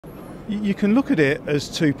You can look at it as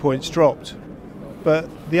 2 points dropped, but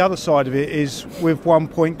the other side of it is with 1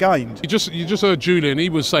 point gained. You just heard Julian. He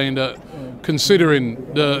was saying that,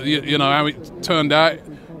 considering the how it turned out.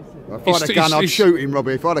 If I had a gun, I'd shoot him,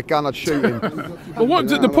 Robbie. If I had a gun, I'd shoot him. Well, what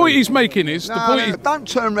the point he's making is don't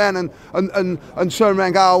turn around and turn around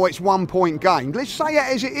and go, oh, it's 1 point gained. Let's say it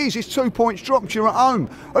as it is. It's 2 points dropped. You're at home.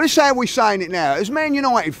 Or let's say how we're saying it now. As Man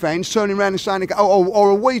United fans turning around and saying,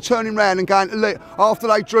 or are we turning around and going after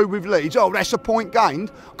they drew with Leeds? Oh, that's a point gained.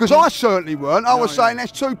 Because I certainly weren't. I was saying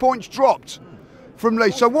that's 2 points dropped from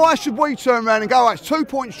Leeds. So why should we turn around and go, oh, it's 2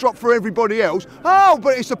 points dropped for everybody else? Oh,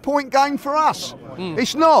 but it's a point gained for us.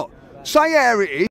 It's not. Say how it is.